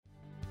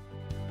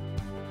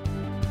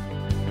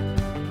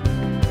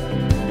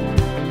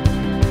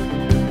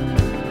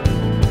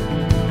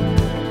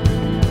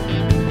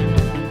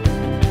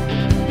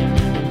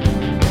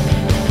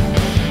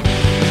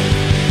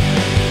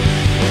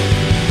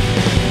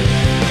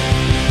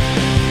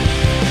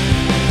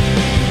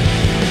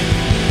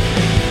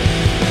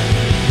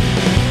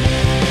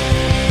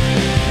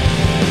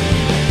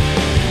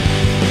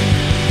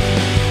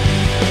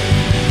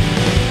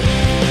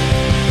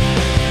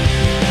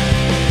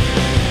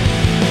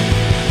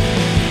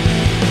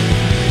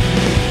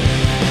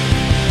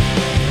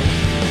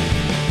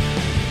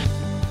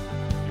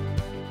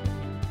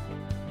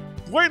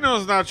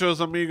Buenos nachos,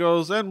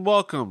 amigos, and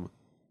welcome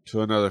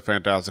to another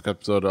fantastic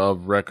episode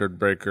of Record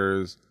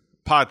Breakers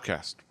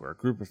podcast, where a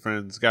group of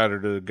friends gather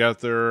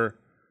together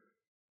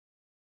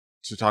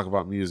to talk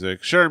about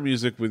music, share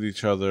music with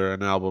each other,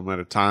 an album at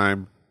a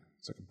time.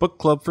 It's like a book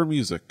club for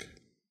music.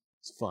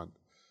 It's fun.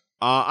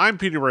 I'm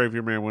Peter Rave,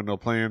 your man with no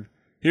plan.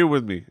 Here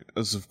with me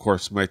is, of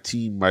course, my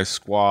team, my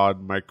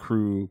squad, my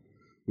crew.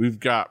 We've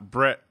got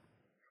Brett.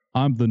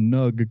 I'm the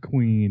Nug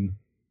Queen.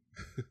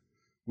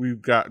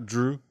 We've got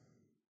Drew.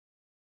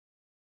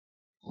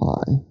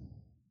 Hi.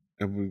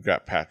 And we've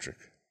got Patrick.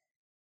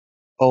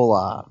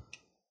 Hola.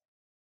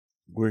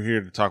 We're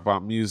here to talk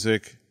about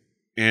music,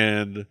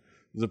 and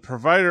the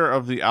provider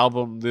of the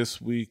album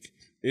this week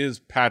is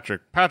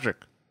Patrick.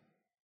 Patrick,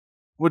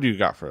 what do you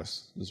got for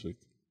us this week?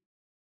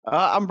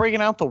 I'm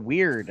bringing out the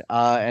weird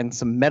and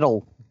some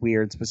metal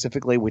weird,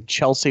 specifically with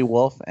Chelsea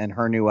Wolfe and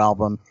her new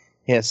album,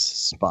 Hiss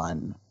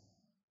Spun.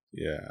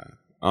 Yeah.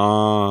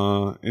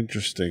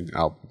 Interesting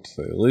album, to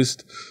say the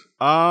least.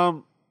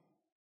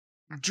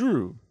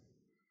 Drew,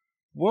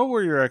 what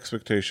were your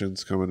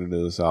expectations coming into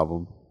this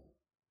album?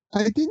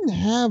 I didn't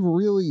have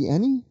really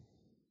any,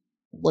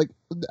 like,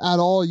 at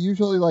all.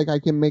 Usually, like, I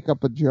can make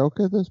up a joke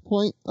at this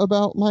point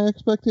about my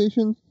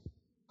expectations.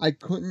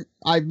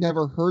 I've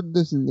never heard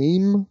this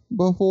name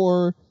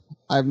before.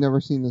 I've never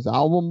seen this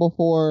album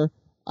before.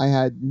 I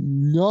had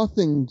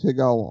nothing to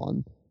go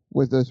on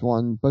with this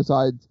one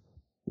besides,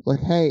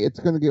 like, hey, it's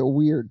going to get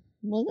weird.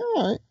 I'm like,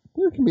 alright,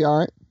 it can be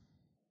alright.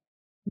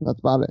 That's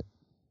about it.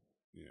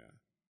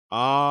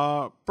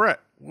 Yeah.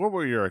 Brett, what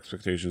were your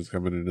expectations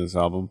coming into this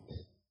album?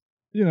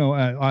 You know,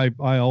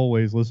 I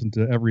always listen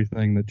to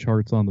everything that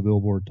charts on the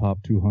Billboard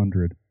Top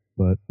 200,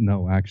 but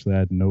no, actually, I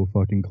had no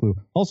fucking clue.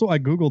 Also, I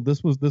googled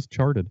this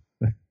charted,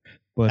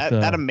 but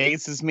that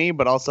amazes me,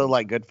 but also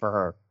like good for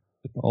her.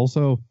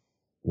 Also,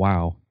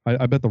 wow,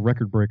 I bet the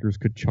Record Breakers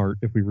could chart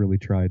if we really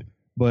tried.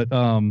 But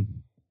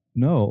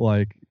no,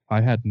 like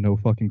I had no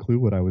fucking clue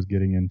what I was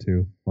getting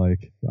into.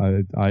 Like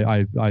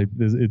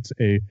it's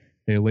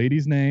a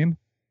lady's name.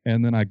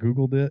 And then I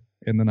Googled it,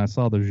 and then I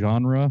saw the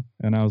genre,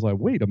 and I was like,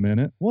 wait a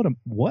minute,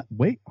 what?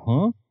 Wait,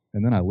 huh?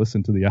 And then I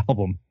listened to the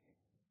album.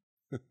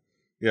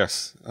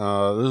 Yes.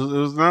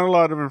 There's not a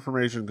lot of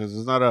information because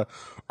it's not a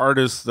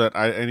artist that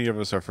any of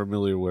us are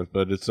familiar with,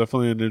 but it's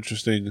definitely an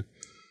interesting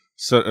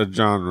set of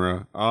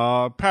genre.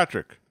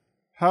 Patrick,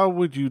 how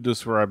would you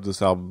describe this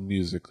album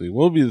musically?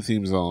 What would be the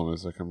themes and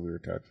elements that come to your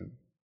attention?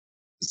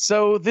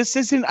 So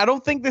I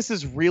don't think this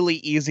is really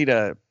easy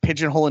to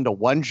pigeonhole into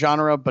one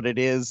genre, but it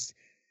is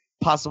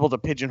possible to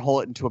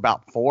pigeonhole it into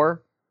about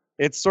four.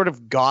 It's sort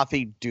of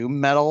gothy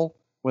doom metal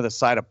with a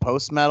side of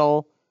post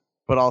metal,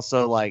 but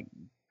also like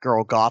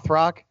girl goth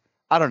rock.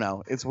 I don't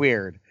know. It's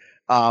weird.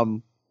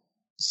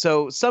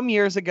 So some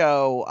years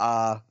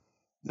ago,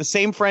 the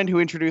same friend who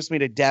introduced me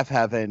to Deaf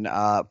Heaven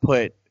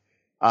put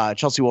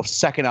Chelsea Wolfe's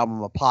second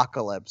album,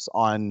 Apocalypse,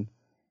 on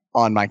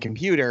my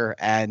computer,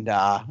 and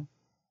I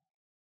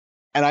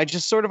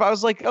just I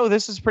was like, oh,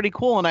 this is pretty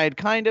cool, and I had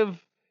kind of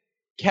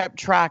kept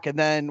track, and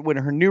then when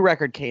her new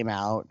record came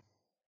out,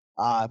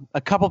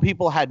 a couple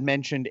people had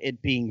mentioned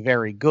it being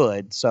very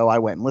good, so I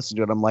went and listened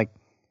to it. I'm like,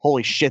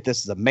 holy shit, this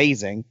is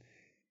amazing.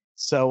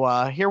 So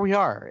here we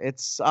are.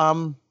 It's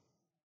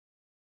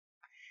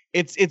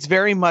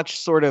very much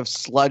sort of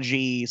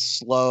sludgy,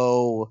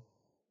 slow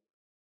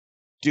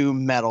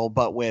doom metal,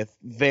 but with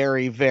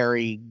very,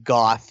 very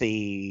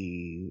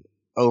gothy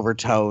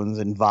overtones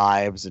and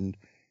vibes, and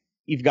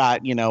you've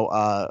got,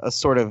 a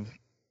sort of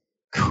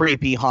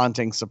creepy,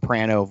 haunting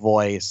soprano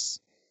voice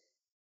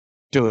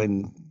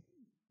doing,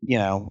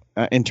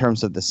 in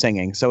terms of the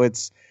singing. So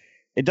it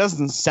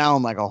doesn't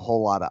sound like a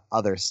whole lot of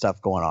other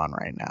stuff going on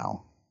right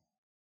now.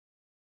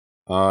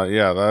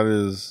 Yeah, that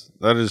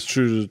is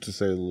true to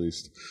say the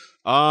least.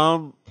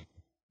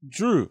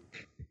 Drew,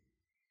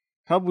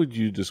 how would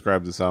you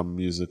describe this album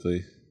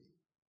musically?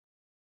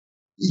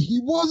 He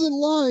wasn't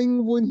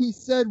lying when he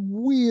said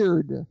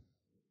weird.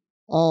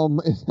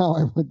 Is how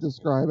I would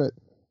describe it.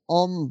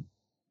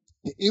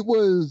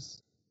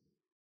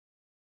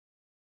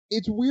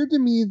 It's weird to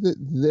me that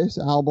this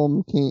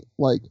album can't,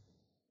 like,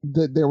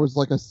 that there was,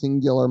 like, a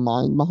singular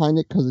mind behind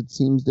it, because it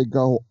seems to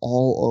go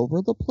all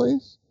over the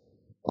place,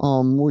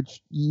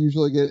 which you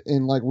usually get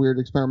in, like, weird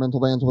experimental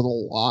bands with a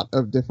lot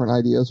of different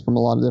ideas from a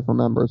lot of different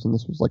members, and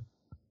this was, like,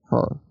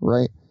 her,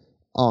 right?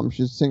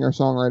 She's a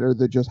singer-songwriter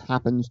that just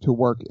happens to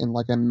work in,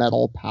 like, a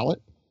metal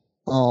palette,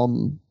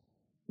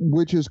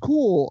 which is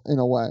cool in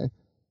a way.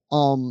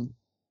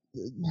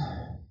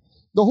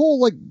 The whole,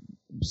 like,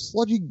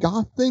 sludgy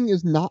goth thing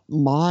is not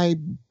my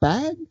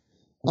bag.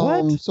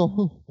 What?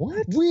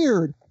 What?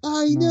 Weird.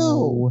 I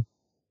know.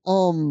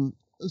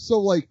 So,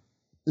 like,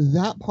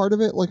 that part of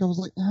it, like, I was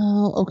like,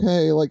 oh,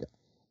 okay, like,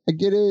 I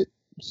get it,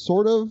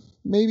 sort of,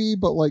 maybe,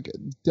 but, like,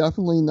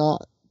 definitely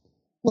not.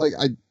 Like,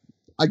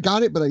 I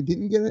got it, but I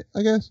didn't get it,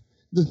 I guess.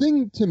 The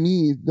thing to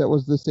me that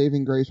was the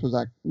saving grace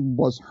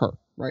was her,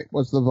 right?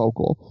 Was the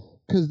vocal.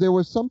 Because there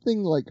was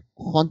something, like,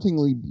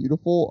 hauntingly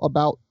beautiful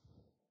about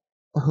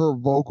her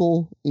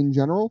vocal in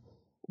general,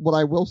 What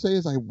I will say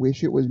is I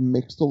wish it was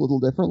mixed a little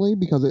differently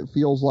because it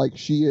feels like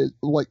she is,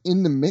 like,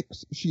 in the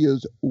mix, she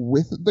is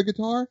with the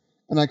guitar,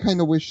 and I kind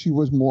of wish she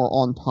was more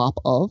on top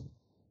of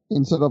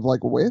instead of,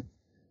 like, with.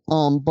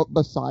 But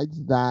besides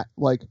that,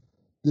 like,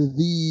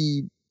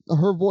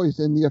 her voice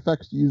and the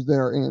effects used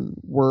therein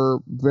were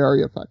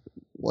very effective.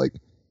 Like,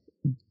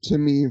 to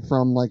me,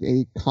 from, like,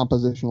 a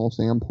compositional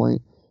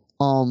standpoint.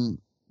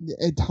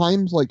 At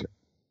times, like,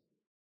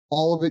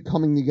 all of it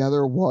coming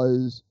together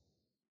was,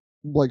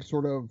 like,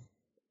 sort of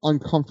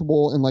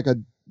uncomfortable in, like, a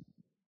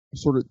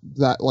sort of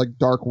that, like,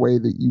 dark way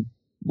that you,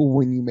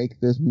 when you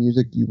make this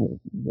music, you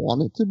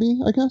want it to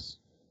be, I guess.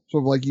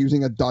 Sort of like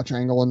using a Dutch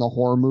angle in the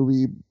horror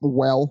movie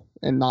well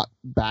and not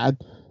bad.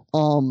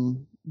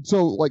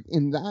 So, like,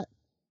 in that,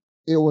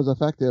 it was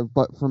effective,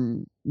 but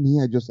from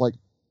me, I just, like,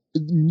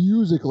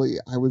 musically,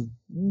 I was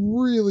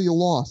really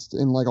lost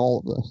in, like, all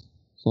of this.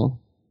 So.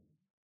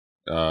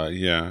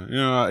 Yeah.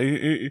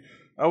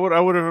 I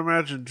would have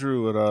imagined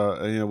Drew would,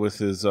 with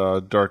his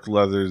dark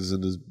leathers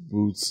and his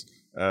boots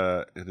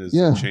and his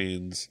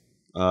chains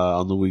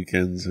on the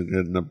weekends and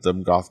hitting up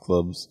them goth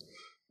clubs.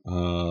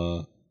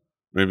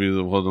 Maybe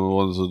the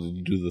ones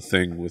who do the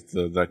thing with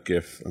that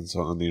GIF and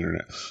so on the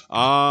internet.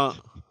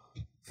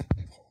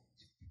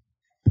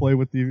 Play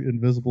with the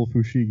invisible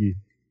Fushigi.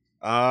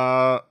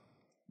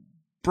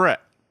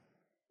 Brett,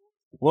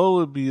 what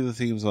would be the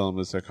themes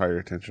elements that caught your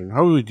attention?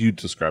 How would you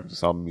describe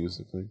this album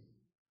musically?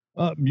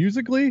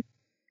 Musically,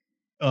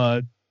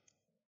 this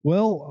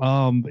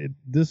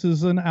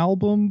is an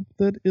album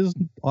that is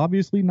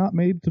obviously not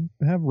made to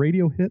have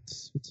radio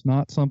hits. It's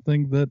not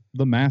something that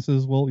the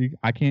masses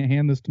I can't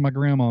hand this to my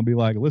grandma and be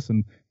like,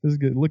 listen, this is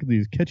good. Look at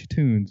these catchy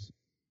tunes,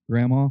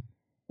 grandma.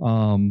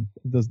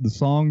 The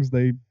songs,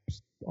 they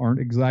aren't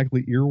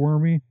exactly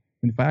earwormy.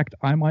 In fact,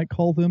 I might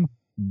call them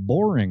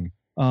boring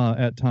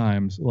at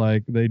times.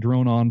 Like, they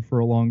drone on for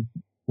a long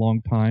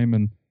time,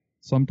 and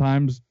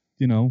sometimes,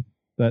 it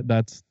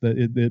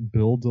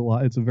builds a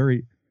lot.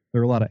 There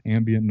are a lot of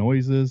ambient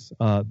noises.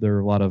 There are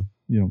a lot of,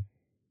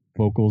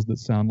 vocals that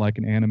sound like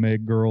an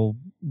anime girl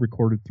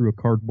recorded through a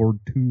cardboard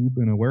tube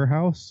in a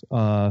warehouse.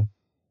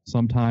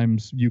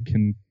 Sometimes you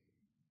can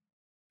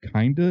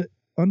kind of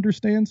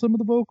understand some of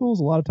the vocals.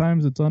 A lot of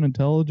times it's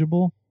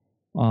unintelligible.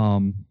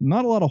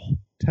 Not a lot of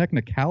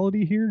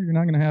technicality here. You're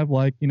not going to have,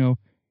 like,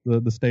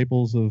 the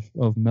staples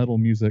of metal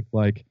music,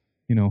 like,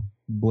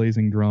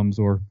 blazing drums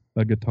or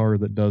a guitar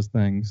that does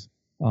things.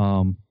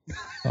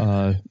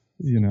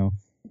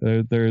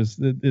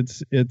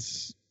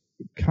 It's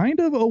kind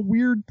of a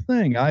weird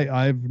thing.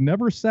 I've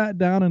never sat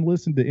down and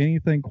listened to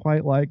anything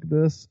quite like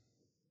this.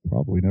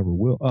 Probably never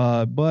will.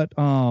 But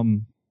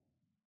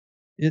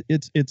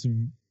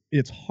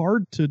it's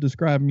hard to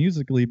describe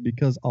musically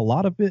because a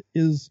lot of it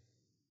is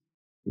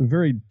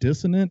very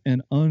dissonant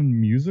and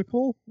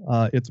unmusical.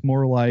 It's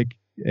more like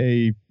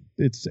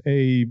it's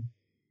a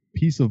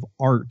piece of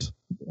art,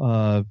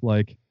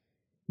 like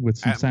with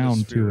some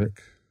sound to it.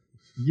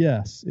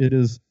 Yes, it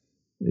is.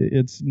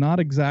 It's not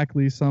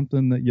exactly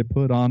something that you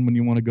put on when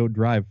you want to go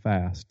drive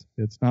fast.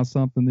 It's not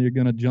something that you're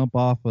going to jump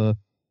off a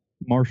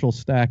Marshall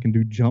stack and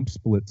do jump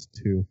splits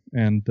to.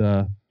 And,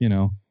 I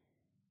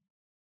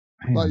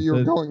thought you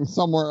were going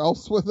somewhere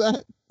else with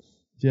that.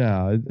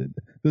 Yeah,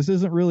 this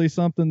isn't really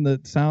something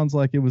that sounds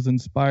like it was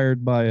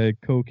inspired by a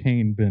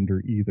cocaine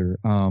bender either.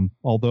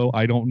 Although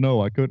I don't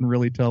know. I couldn't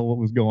really tell what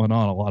was going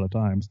on a lot of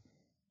times.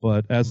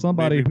 But as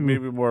somebody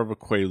maybe more of a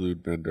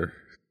Quaalude bender.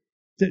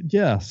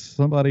 Yes,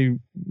 somebody.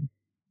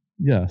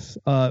 Yes,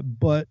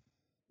 but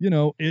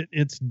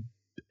it's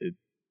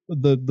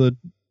the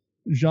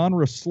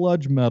genre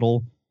sludge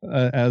metal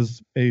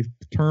as a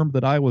term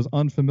that I was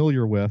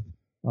unfamiliar with.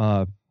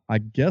 I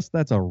guess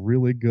that's a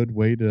really good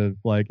way to,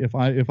 like, if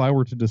I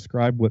were to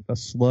describe what a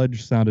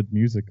sludge sounded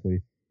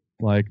musically,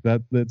 like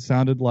that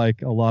sounded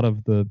like a lot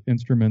of the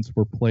instruments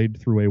were played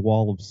through a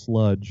wall of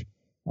sludge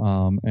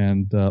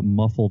and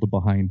muffled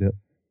behind it.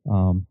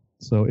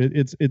 So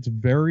it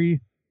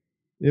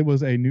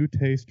was a new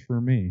taste for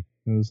me.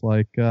 It was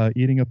like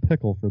eating a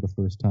pickle for the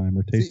first time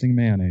or tasting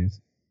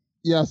mayonnaise.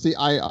 Yeah,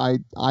 I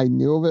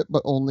knew of it,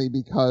 but only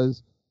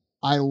because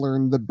I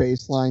learned the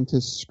bass line to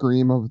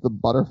Scream of the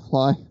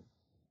Butterfly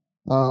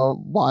a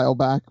while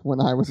back when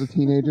I was a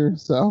teenager.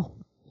 So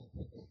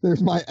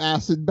there's my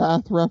acid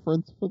bath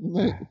reference for the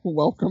night.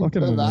 Welcome to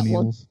that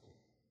one.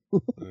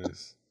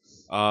 Nice.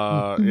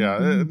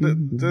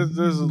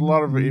 There's a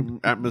lot of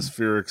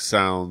atmospheric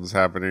sounds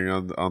happening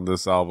on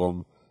this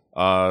album.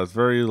 It's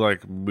very,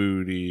 like,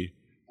 moody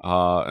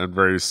and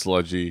very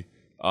sludgy.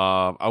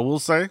 I will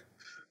say,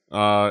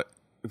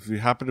 if you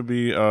happen to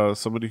be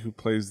somebody who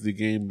plays the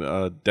game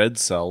Dead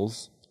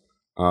Cells,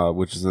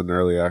 which is in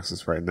early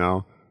access right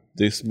now,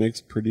 this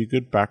makes pretty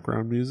good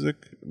background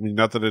music. I mean,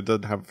 not that it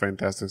doesn't have a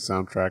fantastic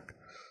soundtrack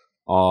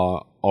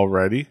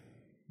already,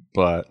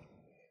 but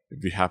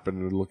if you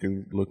happen to look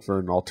for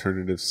an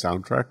alternative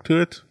soundtrack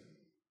to it,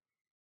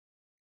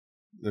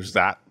 there's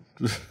that.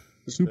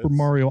 Super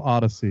Mario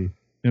Odyssey,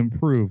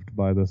 improved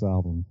by this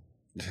album.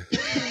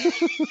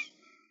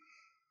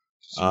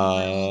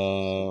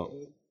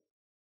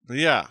 But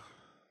yeah,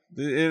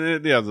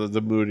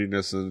 The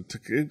moodiness and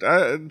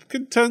it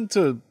can tend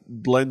to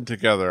blend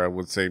together. I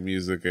would say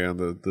music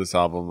and this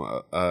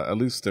album, at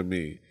least to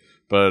me.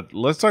 But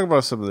let's talk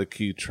about some of the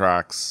key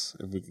tracks,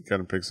 if we can kind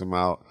of pick some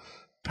out.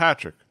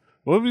 Patrick,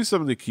 what would be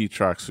some of the key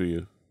tracks for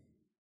you?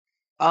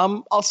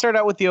 I'll start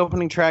out with the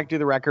opening track, do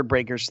the Record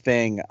Breakers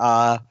thing.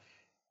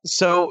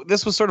 So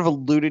this was sort of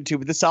alluded to,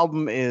 but this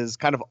album is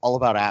kind of all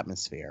about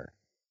atmosphere.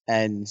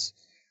 And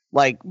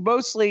like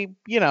mostly,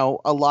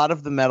 a lot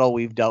of the metal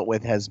we've dealt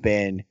with has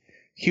been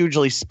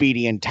hugely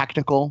speedy and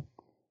technical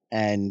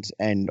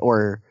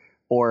or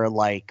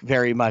like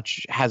very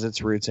much has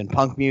its roots in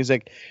punk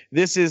music.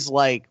 This is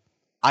like,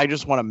 I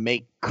just want to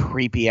make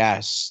creepy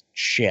ass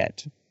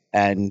shit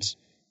and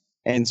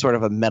sort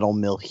of a metal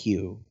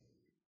milieu.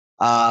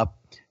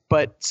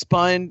 But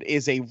Spun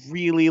is a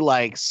really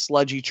like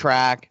sludgy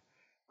track.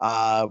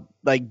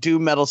 Like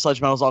doom metal, sludge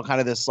metal is all kind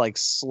of this like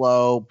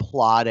slow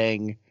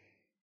plodding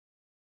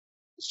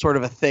sort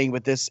of a thing,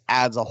 but this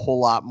adds a whole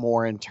lot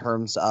more in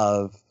terms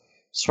of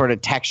sort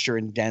of texture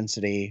and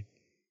density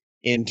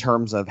in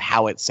terms of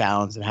how it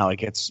sounds and how it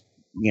gets,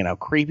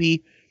 creepy.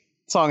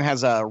 The song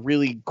has a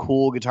really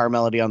cool guitar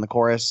melody on the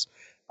chorus.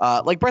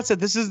 Like Brett said,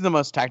 this isn't the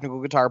most technical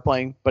guitar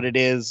playing, but it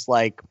is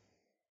like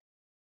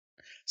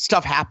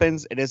stuff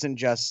happens. It isn't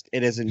just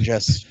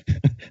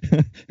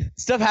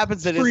stuff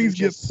happens that Strings isn't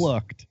just get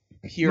plucked.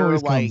 pure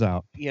Noise like comes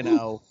out.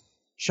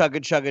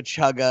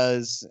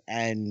 chuggas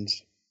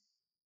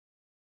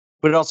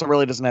but it also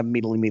really doesn't have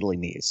meedly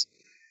me's.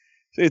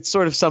 It's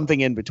sort of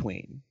something in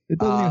between. It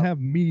doesn't even have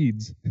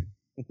meads.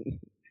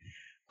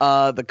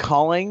 The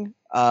Calling,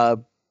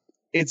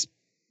 it's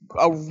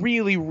a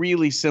really,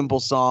 really simple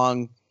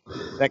song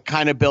that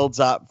kind of builds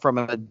up from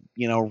a,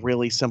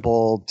 really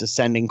simple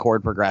descending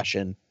chord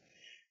progression.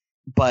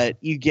 But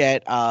you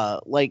get,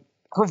 like,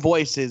 her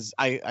voice is,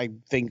 I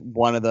think,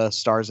 one of the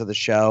stars of the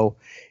show.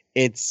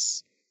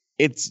 It's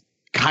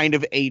kind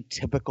of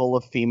atypical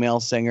of female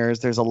singers.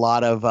 There's a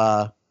lot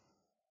of,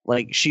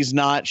 like, she's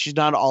not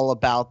all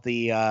about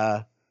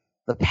the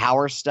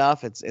power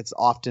stuff. It's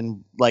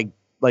often like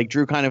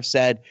Drew kind of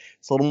said,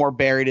 it's a little more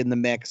buried in the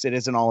mix. It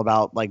isn't all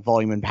about like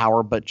volume and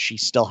power, but she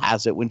still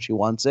has it when she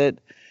wants it.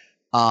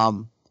 They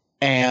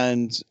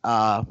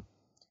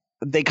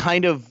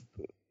kind of,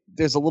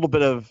 there's a little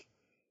bit of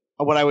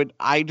what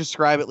I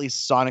describe at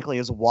least sonically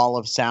as a wall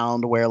of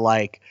sound where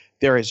like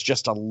there is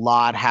just a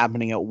lot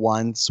happening at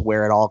once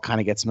where it all kind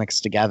of gets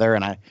mixed together.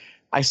 And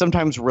I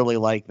sometimes really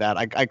like that.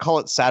 I call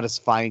it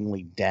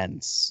satisfyingly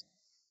dense.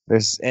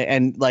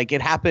 And like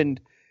it happened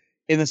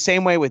in the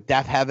same way with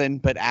Deaf Heaven,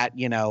 but at,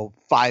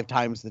 5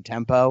 times the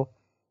tempo.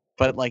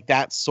 But like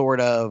that sort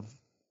of,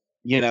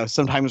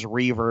 sometimes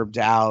reverbed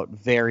out,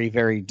 very,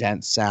 very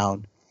dense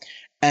sound.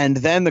 And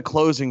then the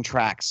closing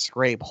track,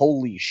 Scrape,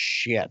 holy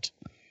shit.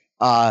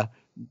 That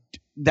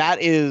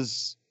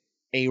is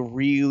a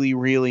really,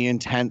 really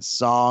intense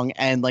song.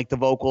 And like the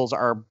vocals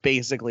are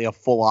basically a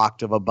full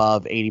octave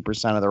above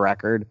 80% of the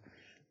record.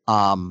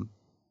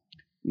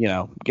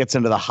 Gets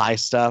into the high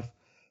stuff.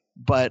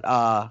 But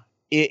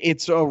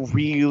it's a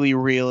really,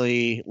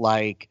 really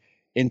like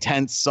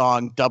intense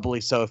song,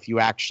 doubly so if you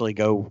actually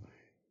go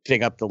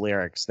dig up the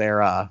lyrics.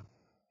 They're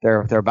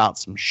about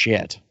some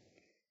shit.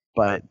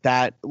 But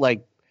that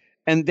like,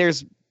 and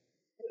there's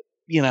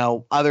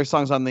other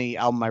songs on the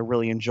album I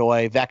really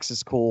enjoy. Vex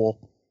is cool,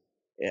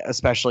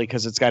 especially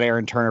because it's got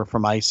Aaron Turner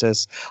from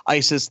ISIS.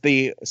 ISIS,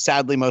 the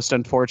sadly most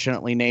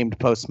unfortunately named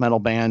post-metal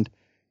band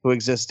who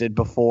existed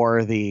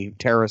before the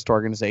terrorist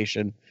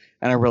organization.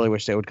 And I really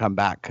wish they would come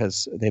back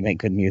because they make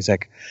good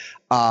music.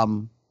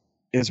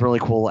 Is really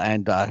cool.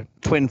 And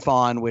Twin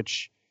Fawn,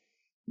 which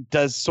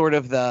does sort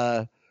of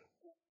the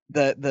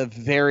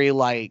very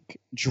like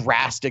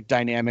drastic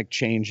dynamic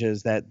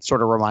changes that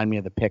sort of remind me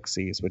of the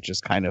Pixies, which is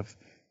kind of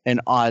an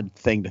odd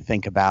thing to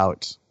think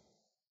about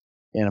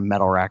in a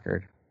metal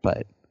record,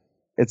 but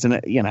it's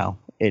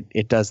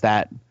it does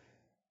that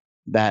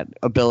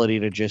ability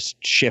to just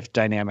shift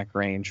dynamic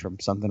range from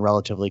something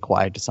relatively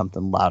quiet to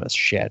something loud as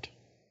shit.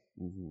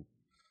 Mm-hmm.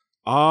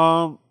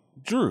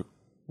 Drew,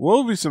 what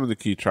will be some of the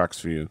key tracks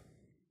for you?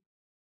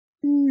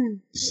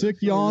 Sick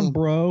yawn,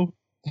 bro.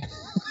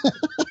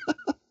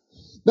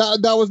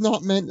 That was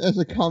not meant as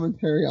a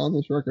commentary on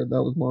this record.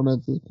 That was more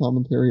meant as a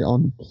commentary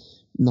on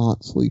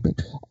not sleeping.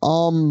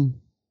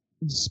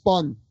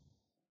 Spun.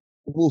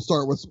 We'll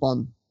start with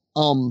Spun.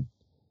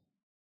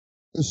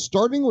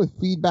 Starting with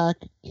feedback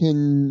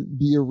can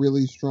be a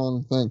really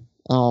strong thing.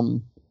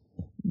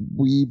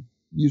 We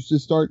used to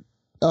start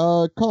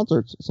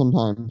concerts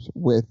sometimes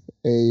with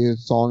a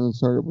song and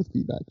started with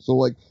feedback. So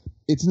like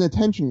it's an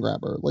attention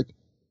grabber. Like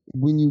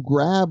when you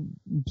grab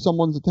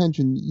someone's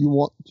attention, you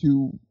want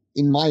to,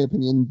 in my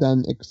opinion,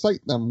 then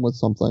excite them with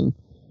something.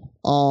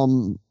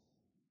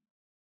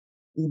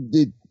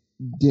 It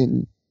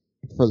didn't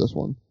for this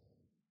one.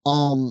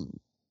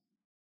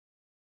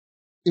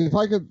 If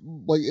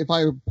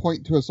I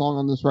point to a song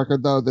on this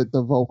record though that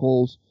the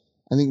vocals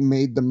I think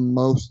made the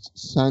most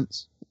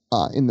sense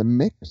in the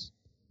mix,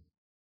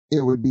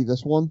 it would be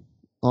this one.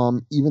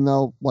 Even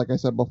though, like I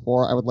said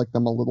before, I would like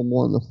them a little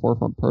more in the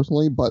forefront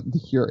personally, but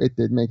here it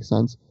did make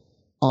sense.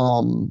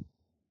 But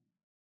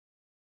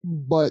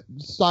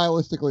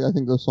stylistically, I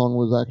think the song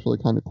was actually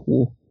kind of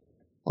cool.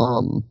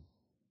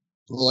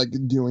 Like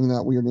doing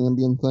that weird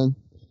ambient thing.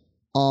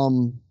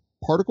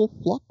 Particle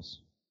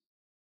Flux,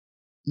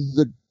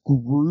 the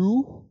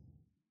groove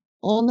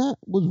on that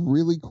was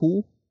really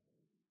cool.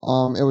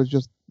 It was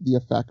just the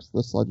effects,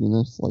 the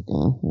sludginess, like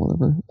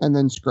whatever. And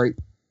then Scrape.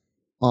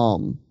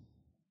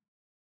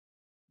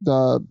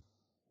 The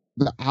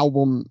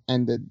album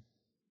ended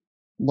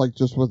like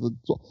just with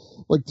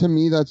like to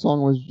me that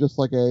song was just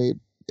like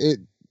it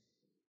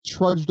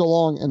trudged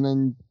along and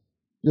then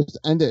just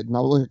ended, and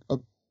I was like,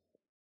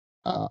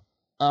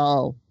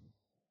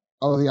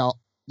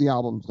 the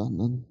album's done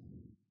then.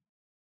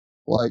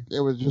 Like it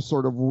was just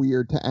sort of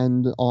weird to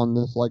end on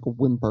this like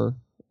whimper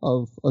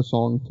of a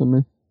song to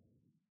me.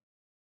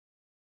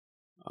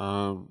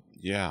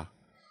 Yeah.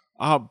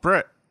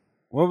 Brett,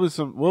 what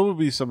would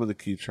be some of the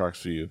key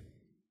tracks for you?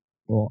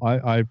 Well,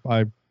 I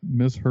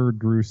misheard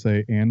Drew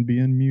say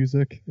ambient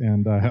music,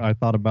 and I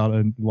thought about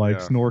it like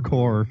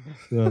Snorcore.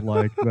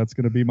 Like that's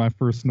going to be my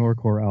first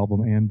Snorcore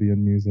album, ambient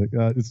music.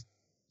 It's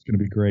going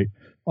to be great.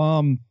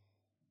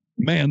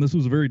 Man, this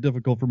was very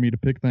difficult for me to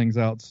pick things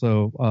out,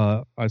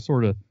 so I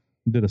sort of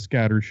did a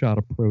scattershot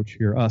approach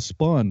here.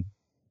 Spun.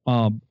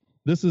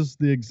 This is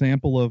the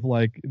example of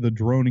like the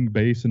droning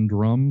bass and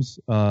drums,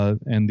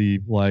 and the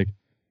like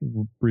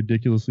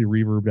ridiculously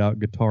reverbed out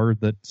guitar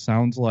that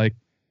sounds like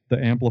the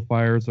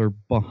amplifiers are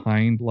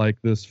behind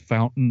like this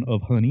fountain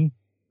of honey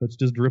that's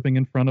just dripping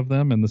in front of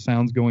them, and the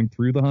sound's going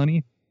through the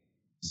honey.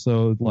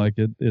 So like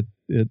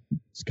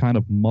it's kind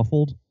of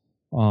muffled.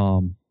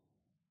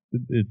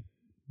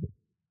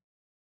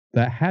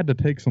 That had to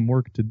take some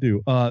work to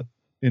do.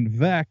 In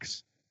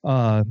Vex,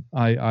 I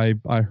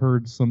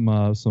heard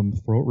some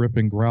throat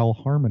ripping growl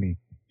harmony,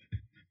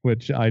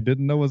 which I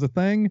didn't know was a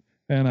thing,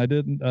 and I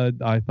didn't.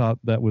 I thought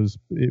that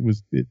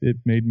it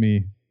made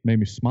me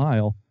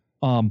smile.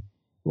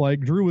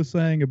 Like Drew was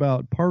saying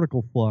about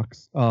Particle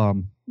Flux,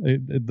 the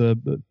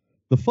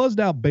fuzzed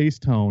out bass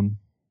tone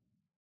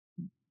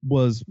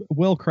was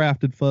well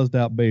crafted, fuzzed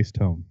out bass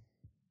tone.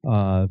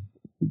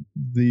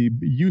 The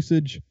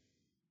usage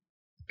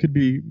could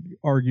be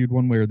argued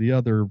one way or the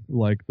other,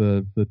 like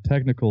the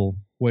technical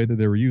way that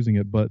they were using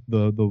it, but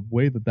the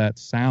way that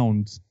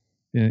sounds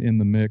in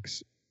the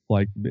mix,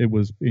 like it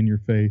was in your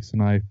face,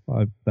 and I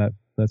that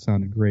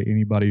sounded great.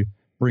 Anybody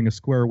bring a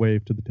square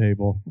wave to the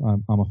table,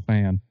 I'm a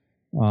fan.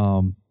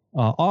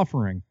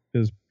 Offering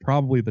is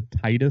probably the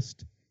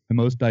tightest and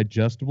most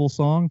digestible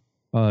song.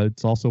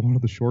 It's also one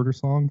of the shorter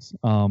songs.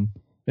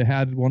 It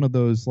had one of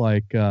those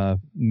like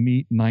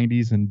neat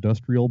 90s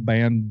industrial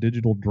band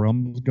digital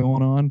drums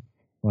going on.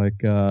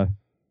 Like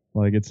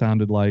it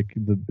sounded like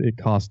it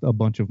cost a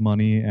bunch of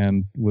money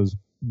and was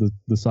the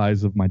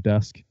size of my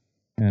desk,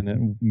 and it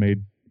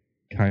made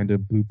kind of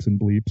bloops and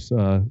bleeps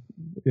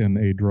in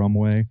a drum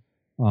way.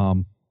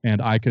 And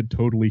I could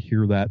totally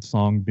hear that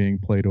song being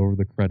played over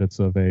the credits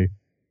of a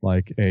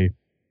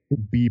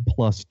B+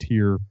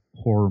 tier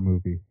horror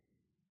movie.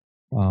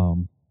 There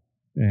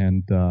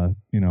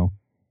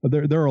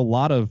are a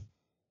lot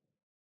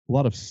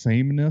of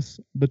sameness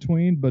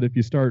between, but if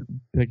you start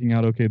picking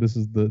out, okay, this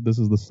is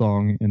the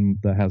song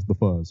that has the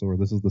fuzz, or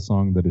this is the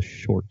song that is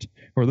short,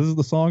 or this is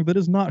the song that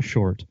is not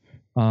short,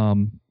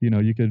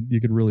 you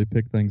could really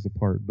pick things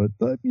apart. But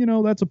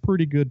that's a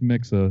pretty good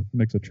mix of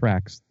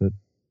tracks that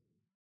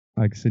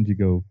I can send you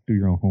go do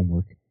your own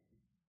homework.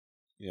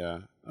 Yeah.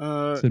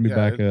 Send me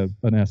back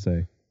an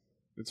essay.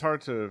 It's hard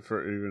to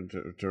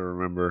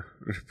remember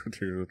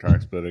particular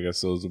tracks, but I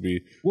guess those will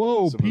be.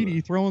 Whoa,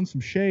 Petey, throwing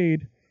some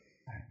shade.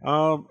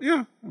 Yeah,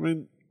 I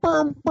mean,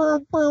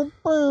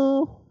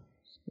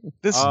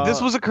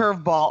 this was a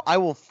curveball. I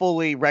will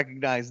fully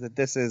recognize that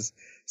this is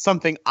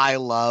something I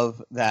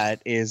love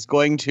that is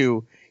going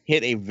to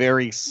hit a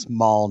very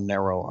small,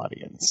 narrow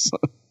audience.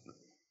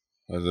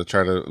 As I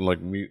try to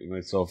mute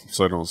myself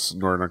so I don't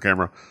snort on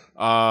camera.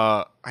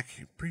 I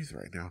can't breathe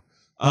right now.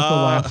 Not the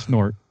laugh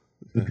snort,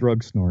 the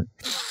drug snort.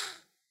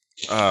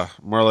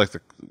 More like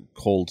the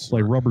cold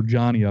snort. Like Rubber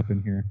Johnny up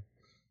in here.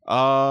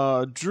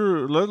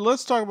 Drew,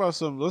 let's talk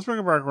about let's bring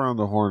it back around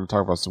the horn and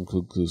talk about some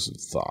conclusive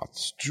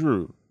thoughts.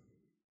 Drew,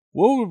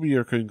 what would be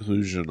your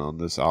conclusion on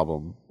this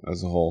album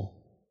as a whole?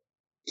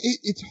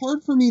 It's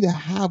hard for me to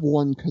have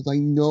one because I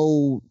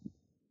know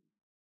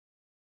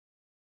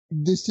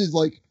this is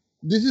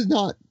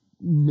not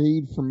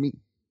made for me.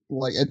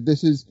 Like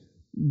this is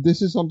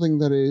something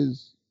that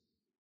is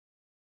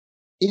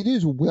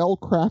well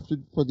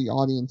crafted for the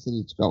audience that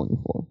it's going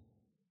for.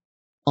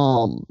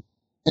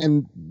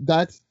 And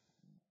that's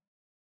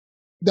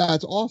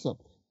awesome.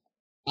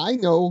 I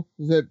know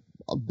that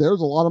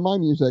there's a lot of my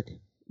music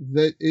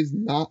that is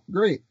not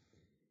great,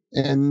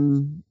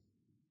 and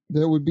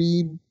there would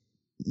be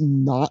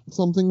not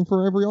something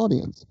for every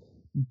audience,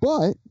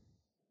 but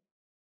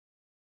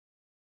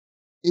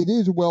it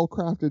is well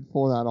crafted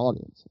for that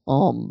audience.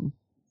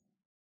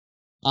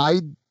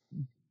 I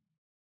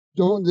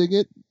don't dig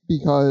it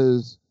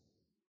because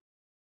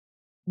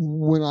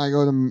when I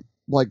go to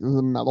like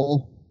the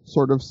metal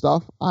sort of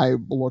stuff, I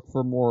look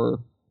for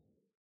more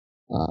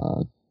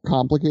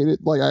complicated.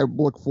 Like I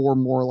look for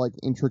more like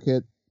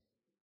intricate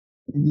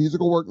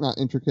musical work, not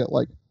intricate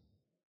like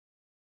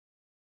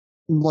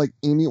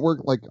ambient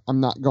work. Like I'm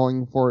not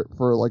going for it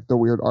for like the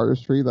weird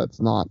artistry. That's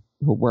not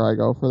where I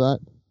go for that.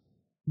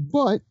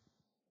 But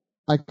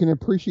I can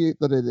appreciate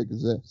that it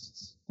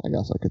exists, I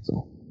guess I could say.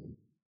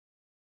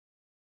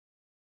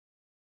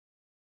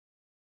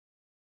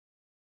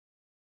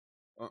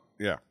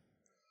 Yeah.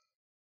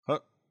 Huh.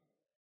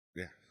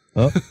 Yeah.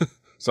 Oh.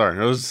 Sorry,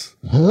 I was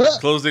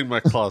closing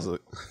my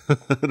closet. I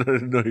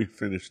didn't know you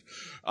finished.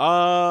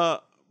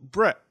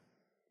 Brett,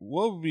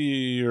 what would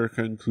be your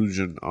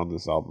conclusion on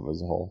this album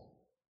as a whole?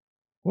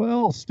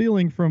 Well,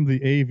 stealing from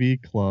the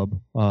AV Club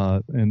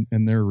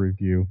in their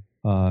review,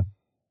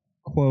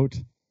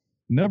 quote,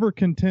 never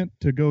content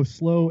to go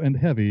slow and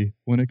heavy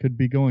when it could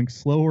be going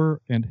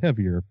slower and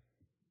heavier.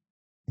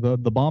 The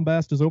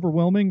bombast is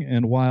overwhelming,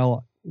 and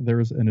while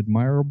there's an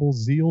admirable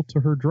zeal to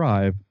her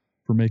drive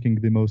for making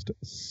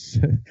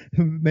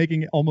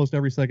making almost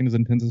every second as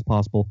intense as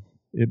possible,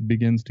 it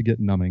begins to get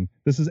numbing.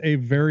 This is a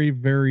very,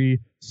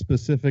 very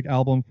specific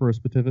album for a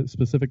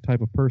specific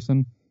type of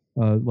person,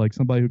 like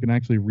somebody who can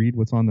actually read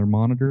what's on their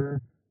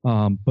monitor.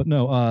 But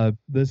no,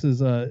 this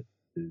is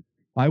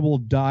I will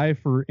die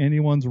for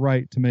anyone's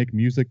right to make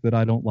music that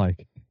I don't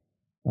like.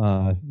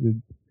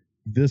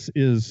 This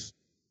is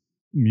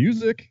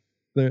music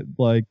that,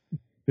 like,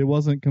 it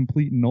wasn't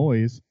complete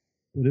noise,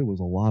 but it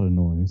was a lot of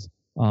noise.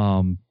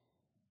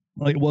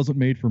 Like, it wasn't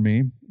made for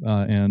me,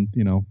 and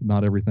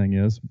not everything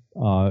is.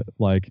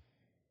 Like,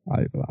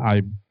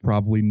 I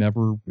probably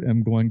never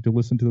am going to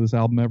listen to this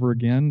album ever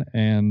again,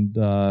 and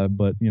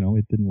but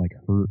it didn't like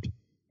hurt.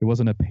 It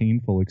wasn't a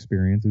painful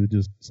experience. It was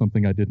just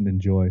something I didn't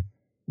enjoy.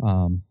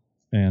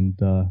 And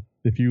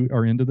if you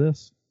are into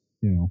this,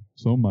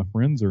 some of my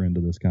friends are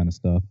into this kind of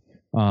stuff.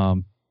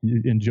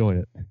 You enjoy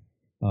it.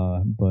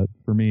 But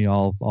for me,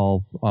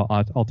 I'll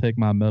take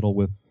my medal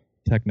with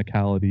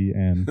technicality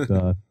and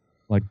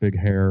like big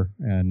hair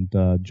and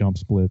jump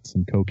splits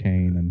and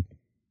cocaine and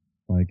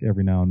like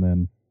every now and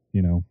then,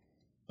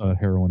 a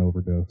heroin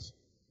overdose.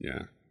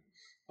 Yeah.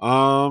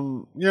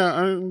 Yeah.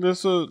 I mean,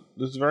 this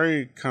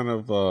very kind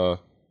of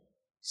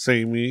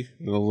samey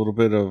and a little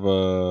bit of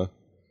a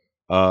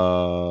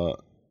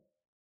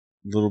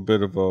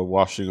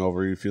washing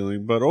over you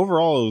feeling, but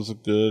overall it was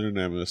good and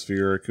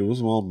atmospheric. It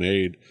was well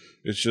made.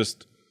 It's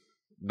just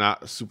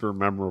not super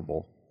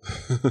memorable.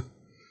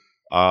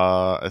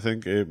 I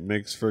think it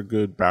makes for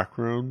good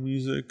background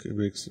music. It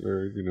makes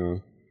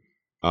for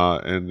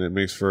and it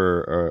makes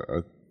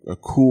for a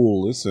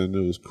cool listen.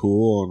 It was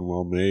cool and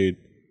well made.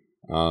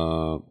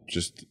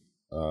 Just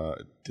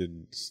it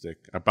didn't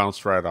stick. I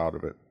bounced right out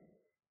of it.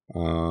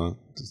 To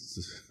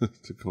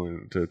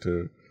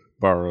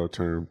borrow a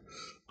term.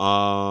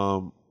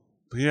 But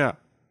yeah,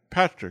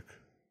 Patrick,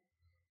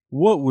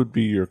 what would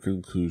be your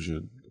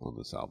conclusion on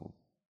this album?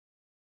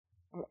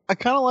 I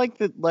kind of like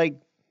that. Like,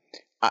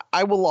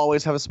 I will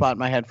always have a spot in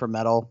my head for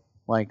metal.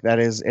 Like, it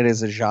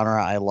is a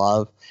genre I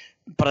love,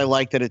 but I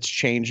like that it's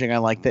changing. I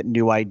like that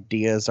new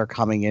ideas are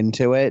coming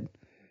into it.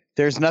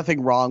 There's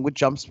nothing wrong with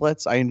jump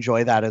splits. I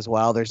enjoy that as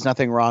well. There's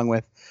nothing wrong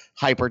with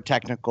hyper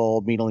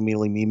technical metal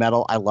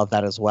metal. I love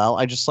that as well.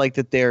 I just like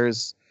that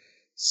there's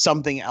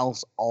something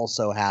else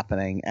also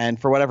happening.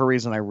 And for whatever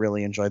reason, I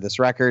really enjoy this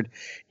record.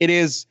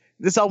 This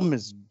album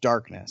is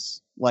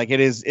darkness. Like, it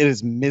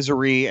is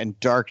misery and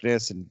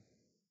darkness and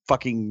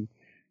fucking,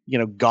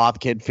 goth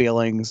kid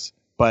feelings,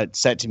 but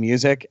set to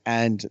music.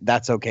 And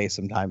that's okay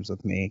sometimes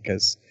with me,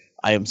 because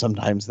I am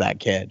sometimes that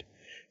kid.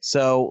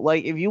 So,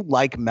 like, if you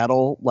like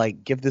metal,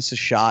 like, give this a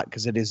shot,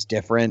 because it is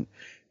different.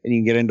 And you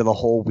can get into the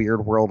whole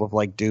weird world of,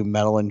 like, doom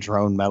metal and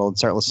drone metal and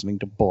start listening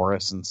to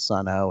Boris and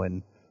Sunno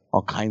and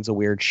all kinds of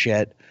weird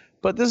shit.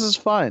 But this is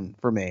fun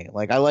for me.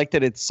 Like, I like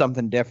that it's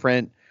something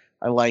different.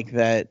 I like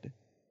that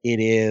it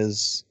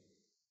is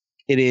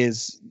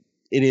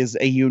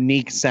a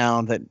unique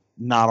sound that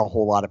not a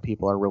whole lot of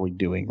people are really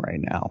doing right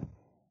now,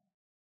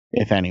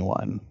 if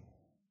anyone.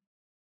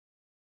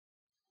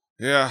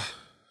 Yeah.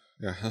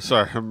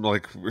 Sorry, I'm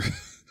like,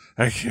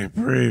 I can't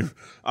breathe.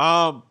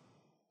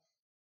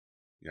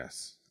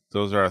 Yes,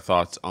 those are our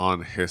thoughts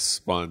on Hiss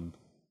Spun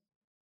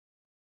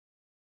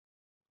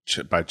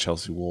by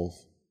Chelsea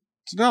Wolfe.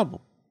 It's an album,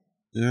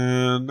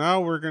 and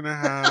now we're gonna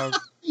have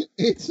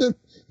it's an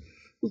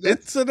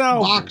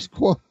album.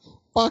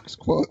 Box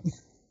quote.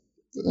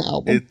 It's an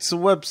album. It's a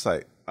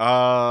website.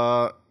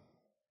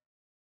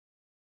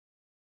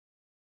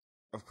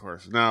 Of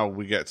course, now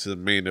we get to the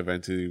main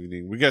event of the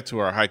evening. We get to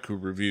our haiku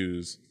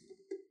reviews,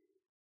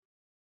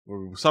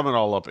 where we sum it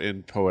all up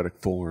in poetic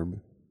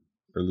form,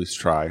 or at least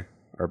try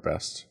our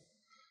best.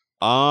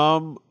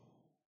 Drew,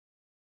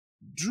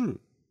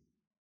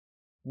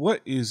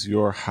 what is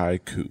your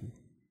haiku?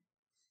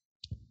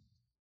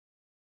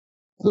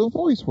 The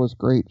voice was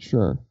great,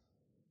 sure,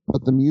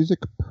 but the music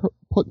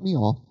put me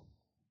off.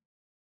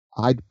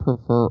 I'd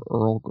prefer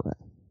Earl Grey.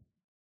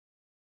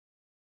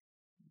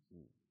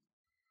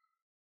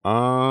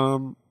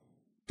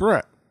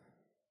 Brett,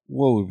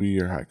 what would be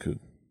your haiku?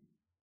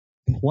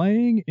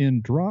 Playing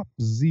in drop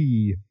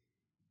Z.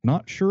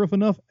 Not sure if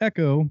enough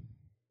echo.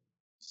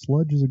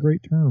 Sludge is a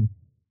great term.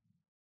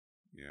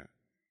 Yeah.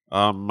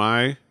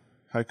 My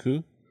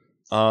haiku.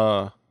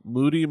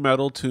 Moody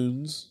metal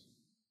tunes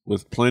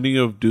with plenty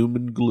of doom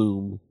and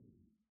gloom.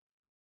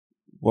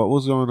 What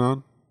was going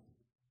on?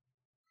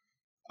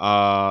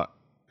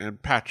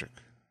 And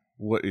Patrick,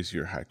 what is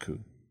your haiku?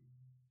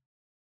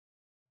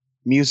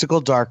 Musical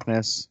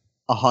darkness,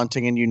 a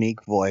haunting and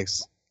unique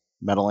voice.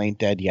 Metal ain't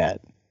dead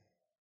yet.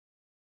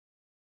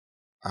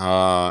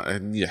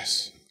 And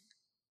yes,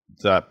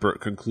 that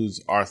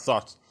concludes our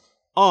thoughts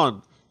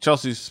on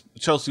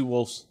Chelsea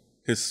Wolf's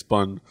Hiss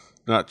Spun,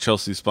 not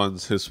Chelsea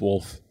Spun's Hiss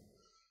Wolf.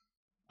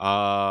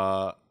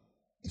 To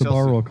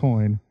borrow a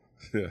coin.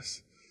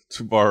 Yes,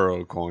 to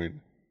borrow a coin.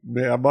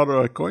 May I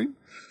borrow a coin?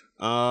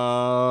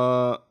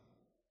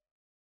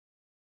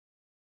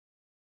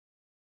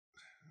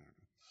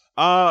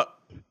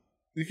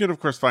 You can of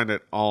course find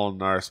it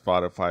on our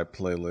Spotify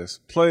playlist.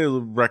 Play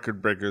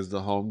Record Breakers,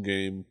 the home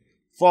game.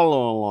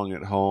 Follow along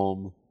at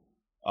home.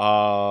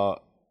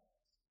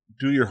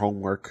 Do your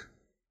homework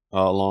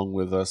along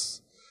with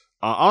us.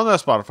 On that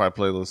Spotify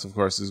playlist, of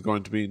course, is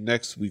going to be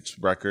next week's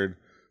record.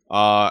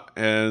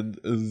 And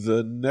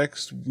the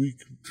next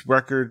week's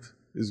record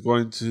is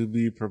going to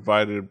be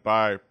provided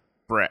by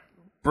Brett.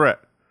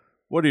 Brett,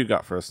 what do you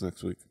got for us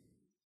next week?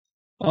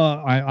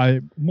 I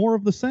more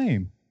of the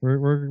same.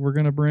 We're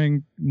gonna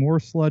bring more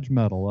sludge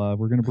metal.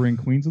 We're gonna bring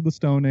Queens of the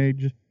Stone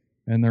Age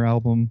and their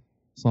album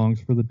Songs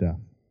for the Deaf.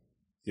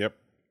 Yep.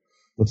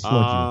 The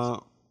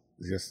sludgiest.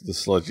 Yes, the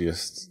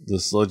sludgiest. The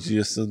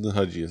sludgiest and the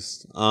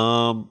hudgiest.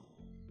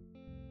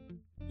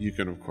 You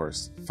can, of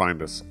course,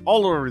 find us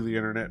all over the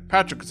internet.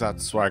 Patrick is at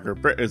the Swagger.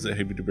 Brett is at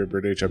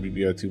HibbyDeBibberd,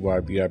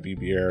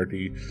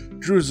 HIBBITYBIBBRD.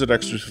 Drew is at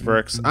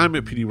X4X. I'm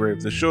at PD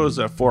Rave. The show is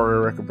at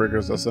 4 Record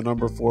Breakers. That's the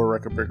number 4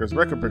 Record Breakers.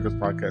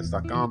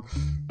 RecordBreakersPodcast.com.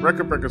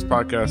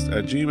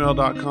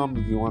 RecordBreakersPodcast@gmail.com.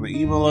 If you want to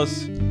email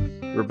us,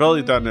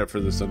 Rebelli.net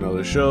for this and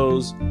other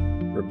shows.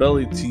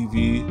 Rebelli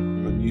TV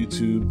on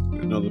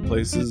YouTube and other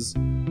places.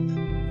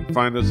 You can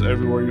find us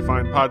everywhere you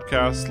find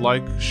podcasts.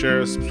 Like,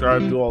 share,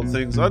 subscribe, do all the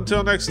things.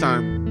 Until next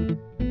time.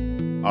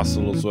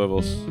 Hasta los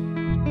huevos.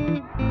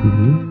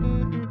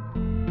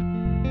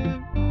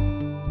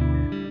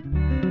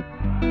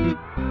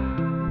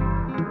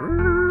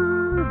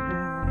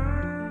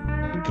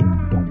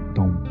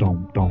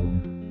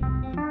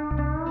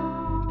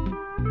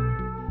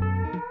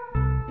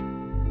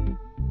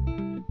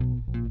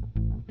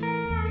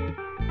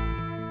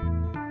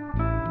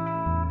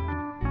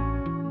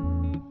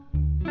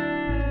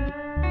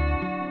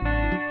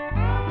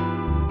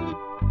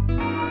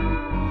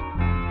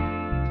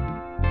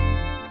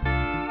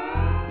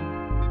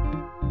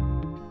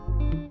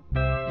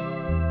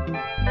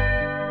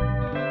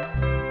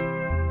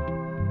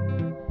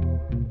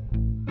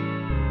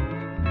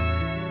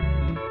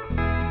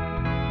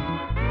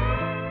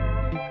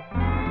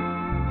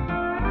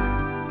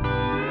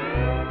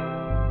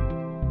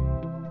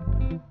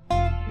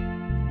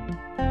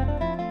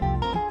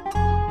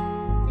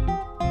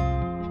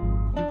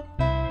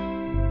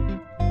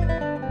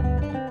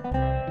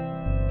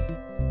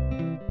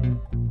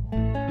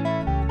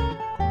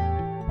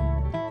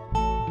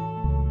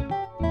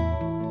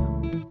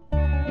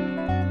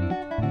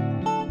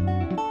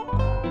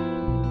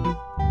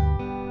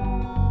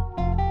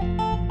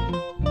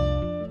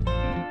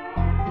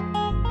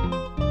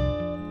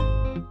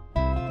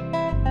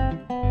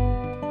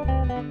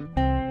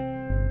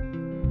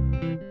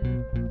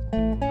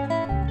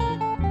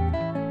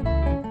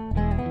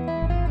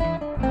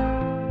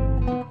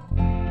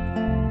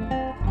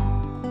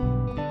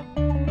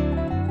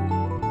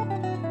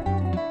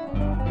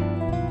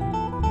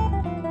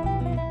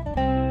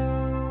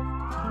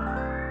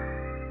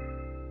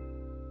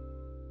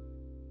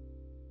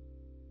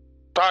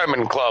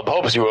 Diamond Club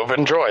hopes you have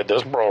enjoyed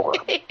this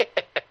program.